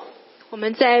people. 我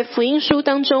们在福音书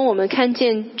当中，我们看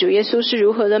见主耶稣是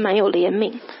如何的满有怜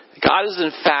悯。 God is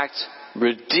in fact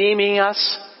redeeming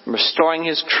us,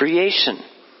 restoring his creation.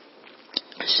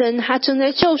 神他正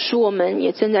在救赎我们，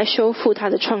也正在修复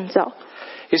他的创造。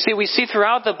 You see, we see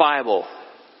throughout the Bible,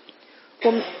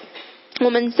 我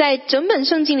们在整本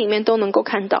圣经里面都能够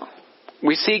看到，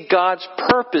 we see God's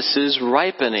purposes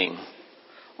ripening.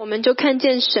 我们就看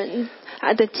见神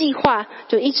的计划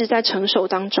就一直在成熟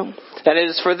当中。 And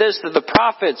it is for this that the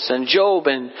prophets and Job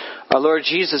and our Lord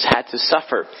Jesus had to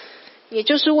suffer. 也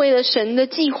就是为了神的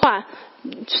计划，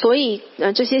所以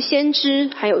这些先知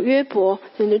还有约伯，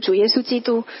甚至主耶稣基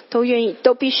督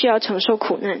都必须要承受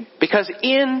苦难。 Because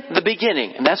in the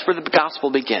beginning, and that's where the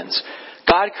gospel begins,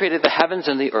 God created the heavens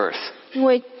and the earth. 因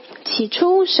为起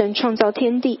初神创造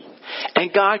天地，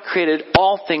 And God created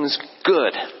all things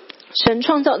good. 神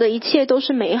创造的一切都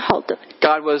是美好的。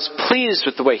 God was pleased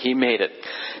with the way he made it.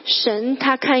 神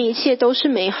他看一切都是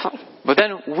美好， But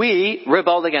then we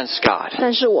rebelled against God.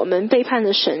 但是我们背叛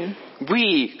了神，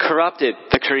 We corrupted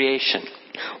the creation.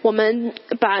 我们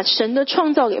把神的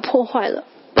创造给破坏了。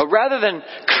 But rather than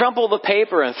crumple the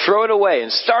paper and throw it away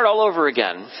and start all over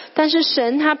again, 但是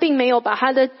神他并没有把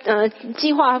他的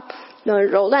计划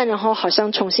揉烂，然后好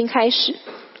像重新开始。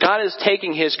 God is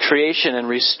taking his creation and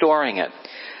restoring it.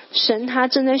 神他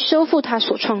正在修复他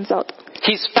所创造的。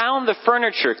 He's found the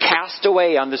furniture cast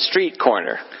away on the street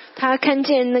corner. 他看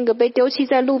见那个被丢弃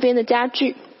在路边的家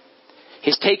具，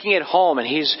 He's taking it home and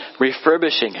he's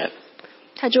refurbishing it.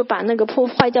 他就把那个破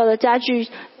坏掉的家具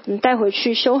带回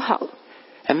去修好了。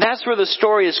And that's where the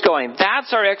story is going.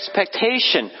 That's our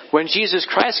expectation when Jesus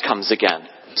Christ comes again.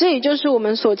 这也就是我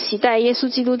们所期待耶稣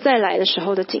基督再来的时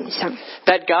候的景象。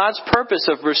That God's purpose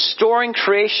of restoring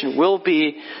creation will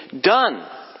be done.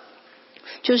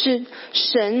 就是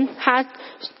神他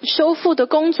修复的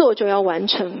工作就要完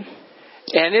成。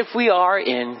And if we are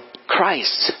in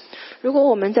Christ, 如果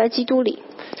我们在基督里，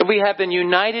 if we have been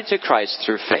united to Christ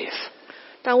through faith,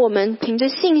 当我们凭着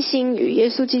信心与耶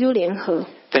稣基督联合，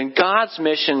 then God's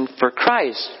mission for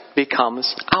Christ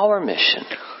becomes our mission.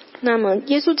 那么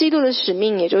耶稣基督的使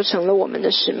命也就成了我们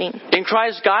的使命。 In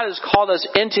Christ, God has called us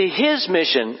into His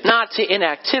mission, not to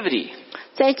inactivity.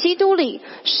 在基督里，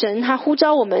神他呼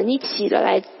召我们一起的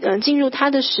来进入他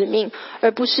的使命，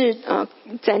而不是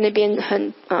在那边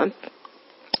很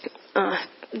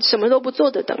什么都不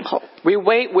做的等候。 We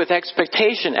wait with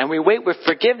expectation and we wait with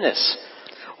forgiveness.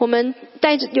 我们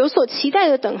带着有所期待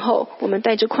的等候，我们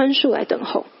带着宽恕来等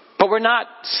候。 But we're not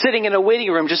sitting in a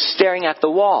waiting room just staring at the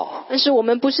wall. 但是我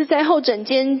们不是在候诊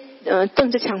间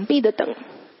瞪着墙壁的等。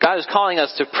 God is calling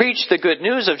us to preach the good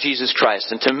news of Jesus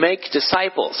Christ and to make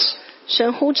disciples.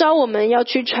 神呼召我们要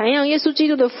去传扬耶稣基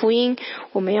督的福音，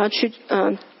我们要去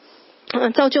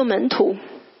造就门徒。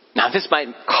 Now this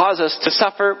might cause us to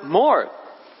suffer more.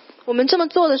 我们这么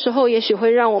做的时候，也许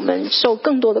会让我们受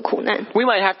更多的苦难。 We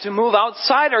might have to move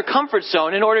outside our comfort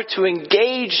zone in order to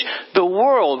engage the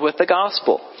world with the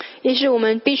gospel. 也许我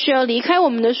们必须要离开我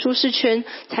们的舒适圈，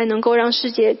才能够让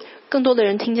世界更多的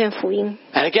人听见福音。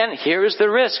 And again, here is the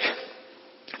risk.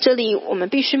 这里我们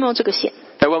必须冒这个险。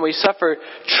 That when we suffer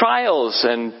trials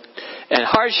and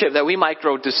hardship, that we might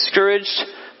grow discouraged,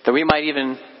 that we might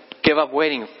even give up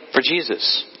waiting for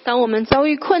Jesus. 当我们遭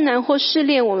遇困难或试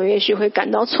炼，我们也许会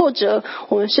感到挫折，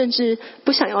我们甚至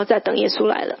不想要再等耶稣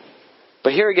来了。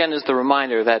 But here again is the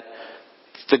reminder that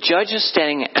the judge is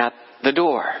standing at the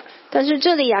door. 但是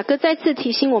这里雅各再次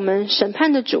提醒我们，审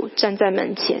判的主站在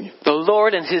门前， The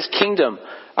Lord and His kingdom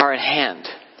are at hand.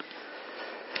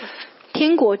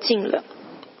 天国近了，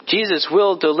 Jesus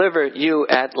will deliver you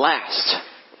at last.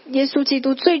 耶稣基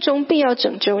督最终必要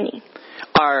拯救你。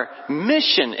 Our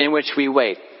mission in which we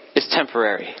wait is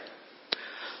temporary.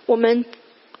 我们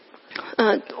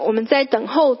在等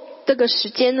候这个时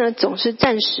间呢，总是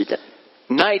暂时的。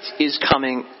 Night is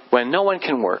coming when no one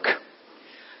can work.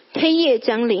 黑夜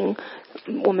将临，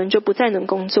我们就不再能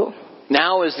工作。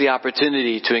 Now is the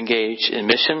opportunity to engage in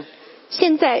mission.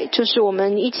 现在就是我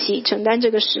们一起承担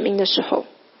这个使命的时候。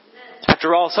 After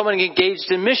all, someone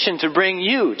engaged in mission to bring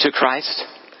you to Christ.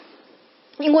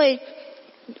 因为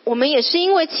我们也是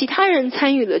因为其他人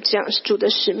参与了这样主的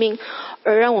使命，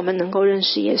而让我们能够认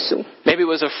识耶稣。 Maybe it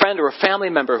was a friend or a family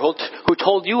member who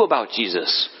told you about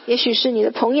Jesus. 也许是你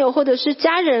的朋友或者是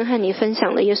家人和你分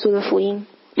享了耶稣的福音。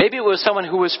 Maybe it was someone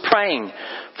who was praying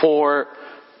for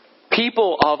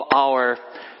people of our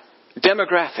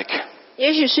demographic.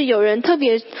 也许是有人特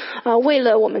别为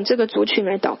了我们这个族群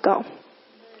来祷告。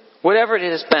 Whatever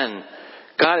it has been,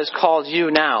 God has called you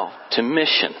now to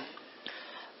mission.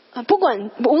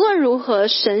 无论如何，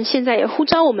神现在也呼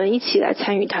召我们一起来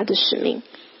参与他的使命。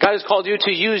 God has called you to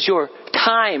use your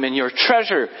time and your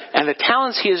treasure and the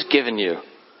talents He has given you.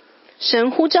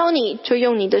 神呼召你，就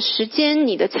用你的时间、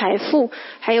你的财富，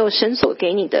还有神所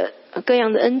给你的各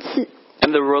样的恩赐，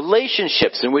 And the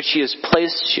relationships in which He has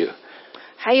placed you.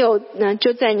 还有呢，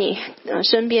就在你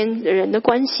身边的人的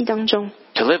关系当中，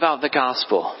 To live out the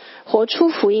gospel. 活出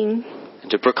福音， And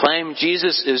to proclaim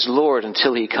Jesus is Lord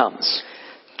until He comes.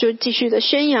 就继续的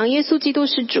宣扬耶稣基督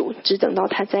是主，只等到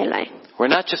他再来。 We're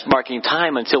not just marking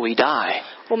time until we die.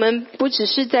 我们不只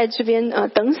是在这边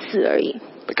等死而已，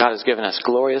 But God has given us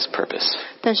glorious purpose.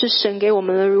 但是神给我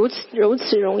们了如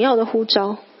此荣耀的呼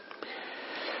召。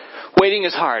 Waiting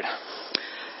is hard.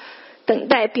 等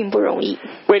待并不容易，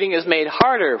 Waiting is made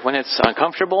harder when it's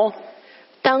uncomfortable.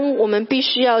 当我们必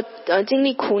须要经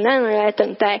历苦难而来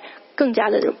等待，更加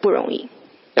的不容易。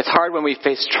 It's hard when we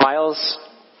face trials,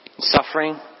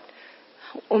 suffering.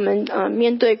 我们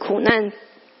面对苦难、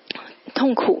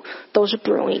痛苦都是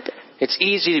不容易的。 It's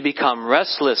easy to become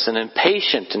restless and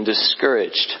impatient and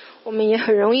discouraged. 我们也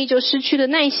很容易就失去了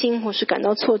耐心，或是感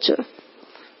到挫折。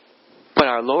 But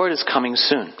our Lord is coming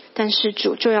soon. 但是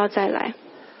主就要再来，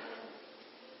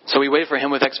 So we wait for Him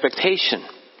with expectation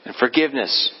and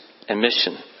forgiveness and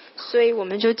mission. 所以我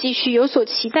们就继续有所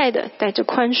期待的，带着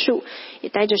宽恕，也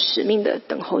带着使命的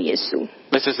等候耶稣。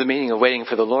 This is the meaning of waiting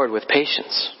for the Lord with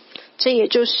patience. 这也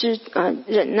就是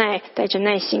忍耐，带着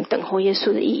耐心等候耶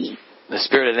稣的意义。 The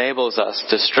Spirit enables us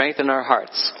to strengthen our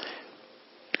hearts,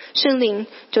 圣灵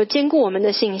就坚固我们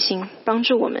的信心，帮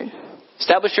助我们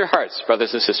Establish your hearts,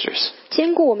 brothers and sisters,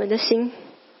 坚固我们的心，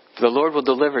 for the Lord will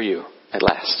deliver you at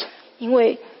last. 因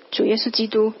为主耶稣基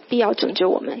督必要拯救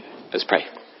我们。 Let's pray.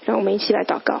 让我们一起来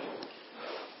祷告。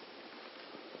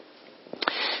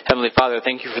 Heavenly Father,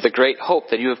 thank you for the great hope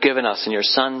that you have given us in your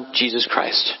Son, Jesus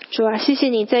Christ. 主啊，谢谢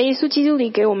你在耶稣基督里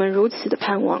给我们如此的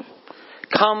盼望。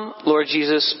 Come, Lord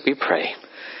Jesus, we pray.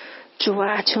 主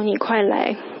啊，求你快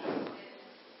来，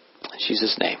 In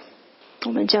Jesus' name,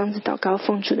 我们这样子祷告，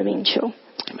奉主的名求。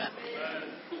 amen.